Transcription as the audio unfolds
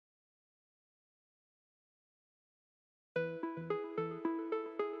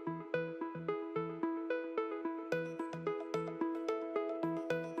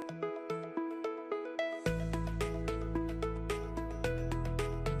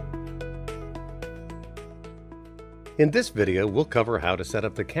In this video, we'll cover how to set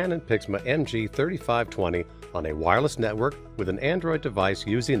up the Canon PIXMA MG3520 on a wireless network with an Android device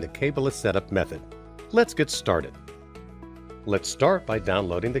using the cableless setup method. Let's get started. Let's start by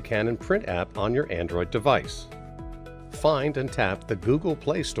downloading the Canon Print app on your Android device. Find and tap the Google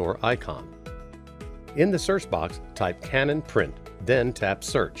Play Store icon. In the search box, type Canon Print, then tap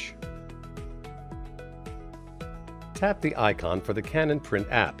Search. Tap the icon for the Canon Print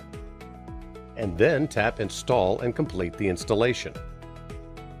app, and then tap Install and complete the installation.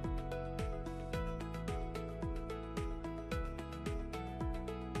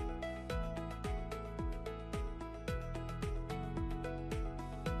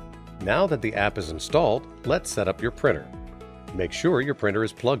 Now that the app is installed, let's set up your printer. Make sure your printer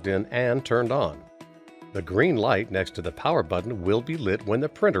is plugged in and turned on. The green light next to the power button will be lit when the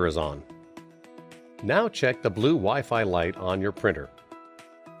printer is on. Now check the blue Wi-Fi light on your printer.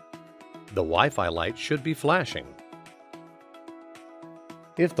 The Wi-Fi light should be flashing.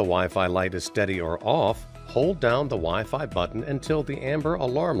 If the Wi-Fi light is steady or off, hold down the Wi-Fi button until the amber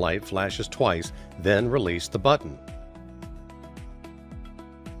alarm light flashes twice, then release the button.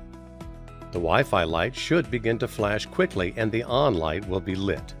 The Wi-Fi light should begin to flash quickly and the on light will be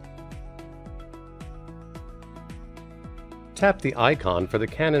lit. Tap the icon for the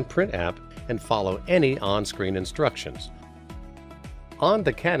Canon Print app and follow any on-screen instructions. On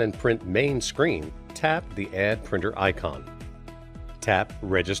the Canon Print main screen, tap the Add Printer icon. Tap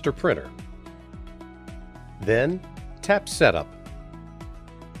Register Printer. Then, tap Setup.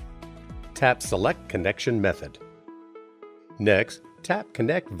 Tap Select Connection Method. Next, tap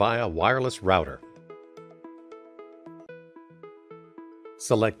Connect via wireless router.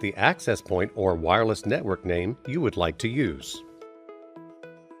 Select the access point or wireless network name you would like to use.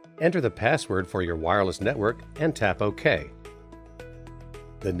 Enter the password for your wireless network and tap OK.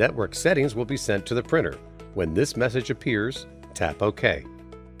 The network settings will be sent to the printer. When this message appears, tap OK.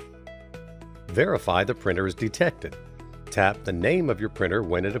 Verify the printer is detected. Tap the name of your printer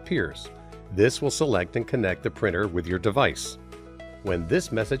when it appears. This will select and connect the printer with your device. When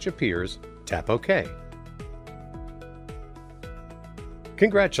this message appears, tap OK.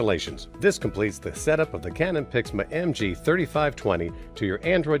 Congratulations! This completes the setup of the Canon PIXMA MG3520 to your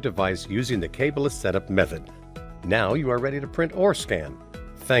Android device using the cableless setup method. Now you are ready to print or scan.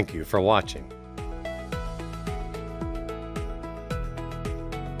 Thank you for watching.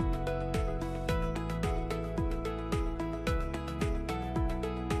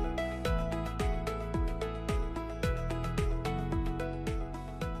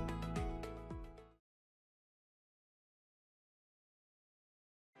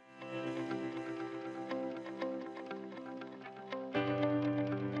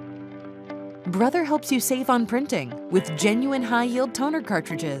 Brother helps you save on printing with genuine high-yield toner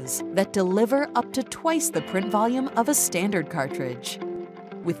cartridges that deliver up to twice the print volume of a standard cartridge.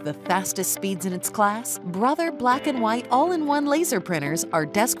 With the fastest speeds in its class, Brother black and white all-in-one laser printers are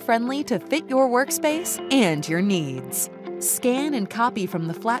desk-friendly to fit your workspace and your needs. Scan and copy from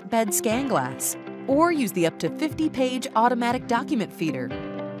the flatbed scan glass, or use the up to 50-page automatic document feeder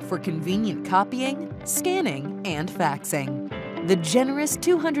for convenient copying, scanning, and faxing. The generous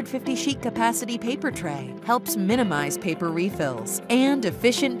 250-sheet capacity paper tray helps minimize paper refills, and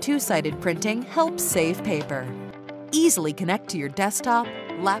efficient two-sided printing helps save paper. Easily connect to your desktop,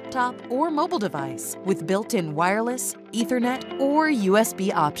 laptop, or mobile device with built-in wireless, Ethernet, or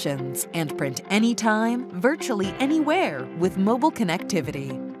USB options, and print anytime, virtually anywhere with mobile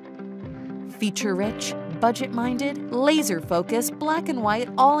connectivity. Feature-rich, budget-minded, laser-focused black and white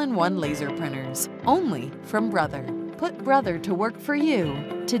all-in-one laser printers, only from Brother. Put Brother to work for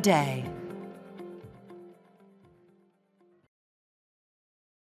you today.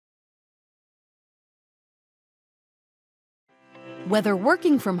 Whether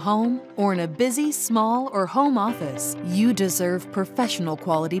working from home or in a busy, small, or home office, you deserve professional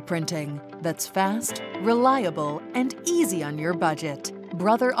quality printing that's fast, reliable, and easy on your budget.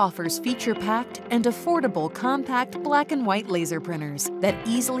 Brother offers feature-packed and affordable compact black and white laser printers that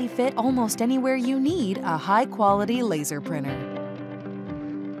easily fit almost anywhere you need a high-quality laser printer.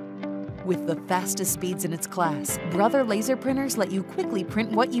 With the fastest speeds in its class, Brother laser printers let you quickly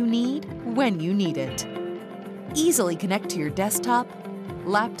print what you need when you need it. Easily connect to your desktop,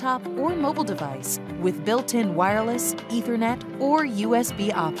 laptop, or mobile device with built-in wireless, Ethernet, or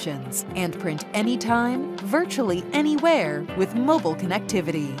USB options, and print anytime, virtually anywhere with mobile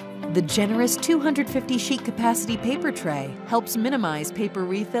connectivity. The generous 250-sheet capacity paper tray helps minimize paper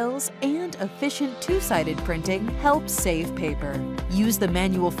refills, and efficient two-sided printing helps save paper. Use the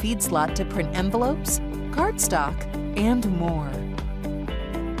manual feed slot to print envelopes, cardstock, and more.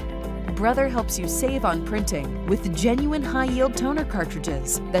 Brother helps you save on printing with genuine high-yield toner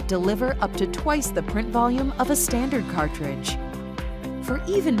cartridges that deliver up to twice the print volume of a standard cartridge. For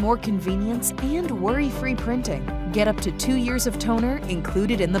even more convenience and worry-free printing, get up to 2 years of toner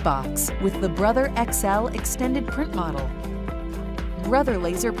included in the box with the Brother XL Extended Print Model. Brother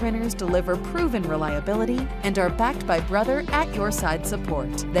laser printers deliver proven reliability and are backed by Brother at your side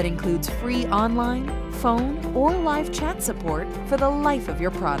support that includes free online, phone, or live chat support for the life of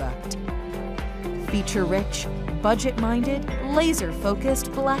your product. Feature-rich, budget-minded,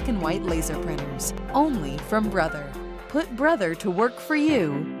 laser-focused black and white laser printers, only from Brother. Put Brother to work for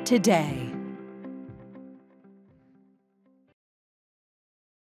you today.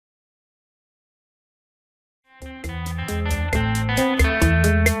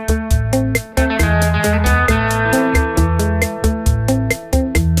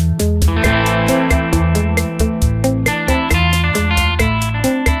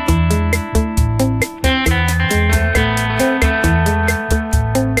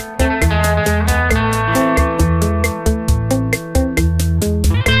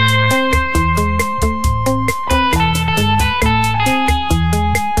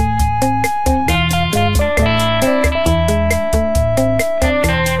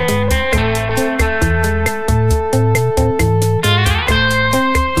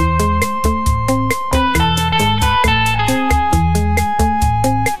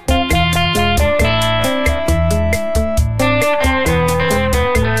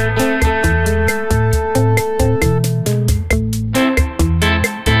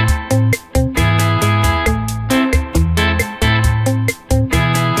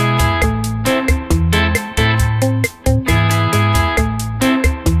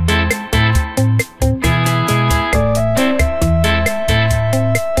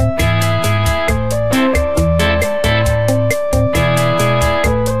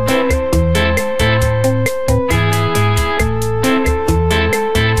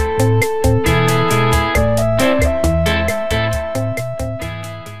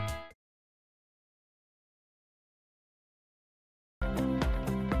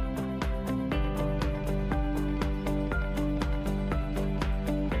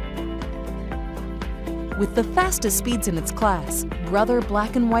 With the fastest speeds in its class, Brother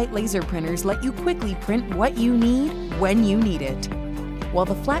black and white laser printers let you quickly print what you need when you need it, while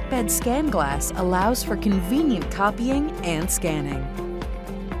the flatbed scan glass allows for convenient copying and scanning.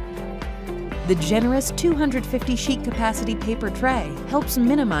 The generous 250 sheet capacity paper tray helps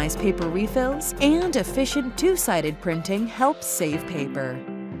minimize paper refills, and efficient two-sided printing helps save paper.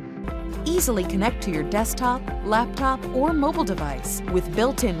 Easily connect to your desktop, laptop, or mobile device with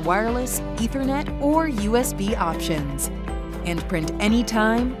built-in wireless, Ethernet, or USB options. And print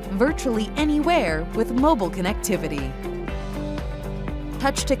anytime, virtually anywhere with mobile connectivity.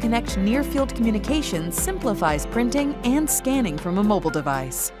 Touch to connect near-field communications simplifies printing and scanning from a mobile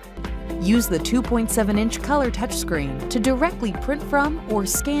device. Use the 2.7-inch color touchscreen to directly print from or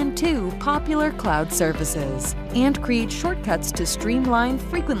scan to popular cloud services and create shortcuts to streamline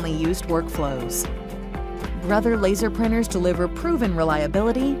frequently used workflows. Brother laser printers deliver proven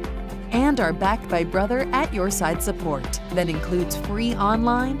reliability and are backed by Brother at your side support that includes free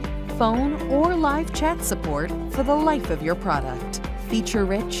online, phone, or live chat support for the life of your product.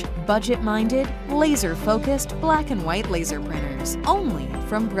 Feature-rich, budget-minded, laser-focused black and white laser printers, only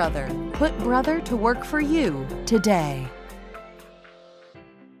from Brother. Put Brother to work for you today.